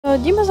So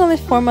Dima's only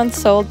 4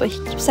 months old, but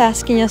he keeps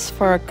asking us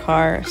for a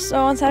car.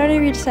 So on Saturday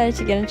we decided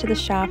to get into the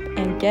shop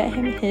and get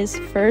him his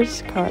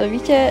first car. So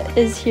Vita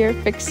is here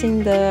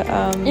fixing the,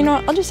 you know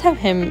what, I'll just have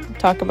him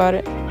talk about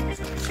it.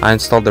 I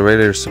installed the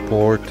radiator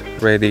support,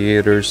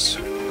 radiators,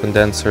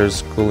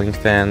 condensers, cooling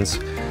fans,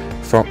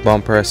 front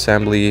bumper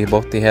assembly,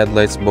 both the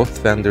headlights, both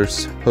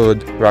fenders,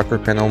 hood, rocker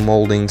panel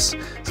moldings,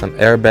 some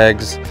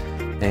airbags,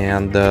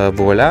 and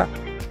voila.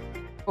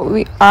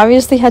 We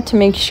obviously had to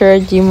make sure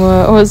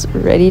Dima was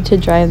ready to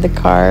drive the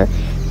car.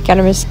 Got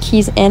him his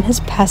keys and his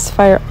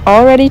pacifier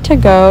all ready to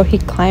go. He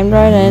climbed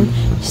right in,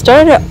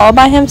 started it all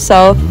by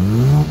himself.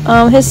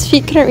 His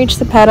feet couldn't reach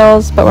the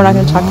pedals, but we're not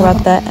going to talk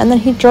about that. And then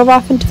he drove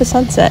off into the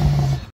sunset.